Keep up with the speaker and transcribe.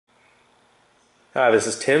Hi, this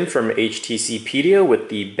is Tim from HTC with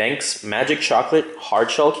the Benks Magic Chocolate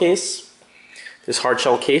hardshell case. This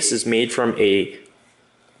hardshell case is made from a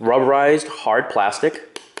rubberized hard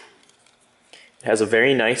plastic. It has a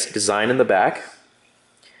very nice design in the back.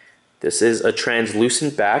 This is a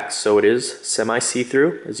translucent back, so it is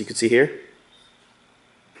semi-see-through, as you can see here.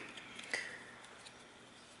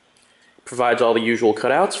 It provides all the usual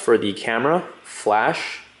cutouts for the camera,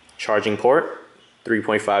 flash, charging port,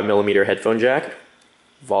 3.5mm headphone jack,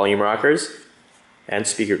 volume rockers, and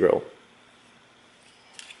speaker grill.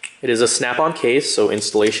 It is a snap-on case, so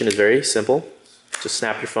installation is very simple. Just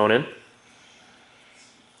snap your phone in.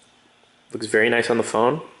 Looks very nice on the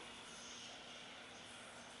phone.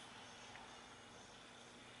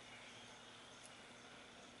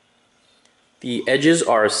 The edges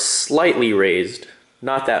are slightly raised,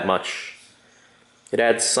 not that much. It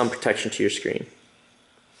adds some protection to your screen.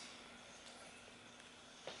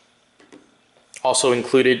 Also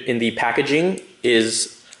included in the packaging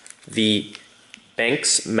is the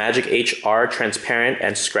Benks Magic HR transparent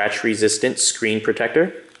and scratch resistant screen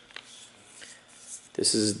protector.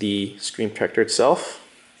 This is the screen protector itself.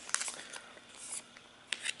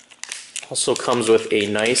 Also comes with a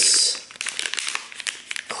nice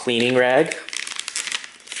cleaning rag.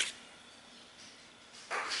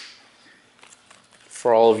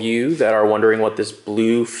 For all of you that are wondering what this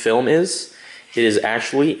blue film is, it is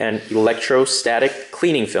actually an electrostatic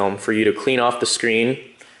cleaning film for you to clean off the screen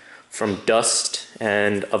from dust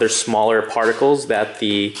and other smaller particles that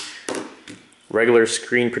the regular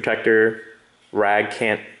screen protector rag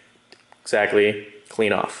can't exactly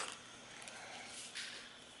clean off.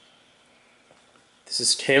 This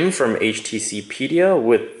is Tim from HTC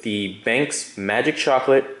with the Benks Magic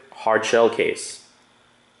Chocolate hard shell case.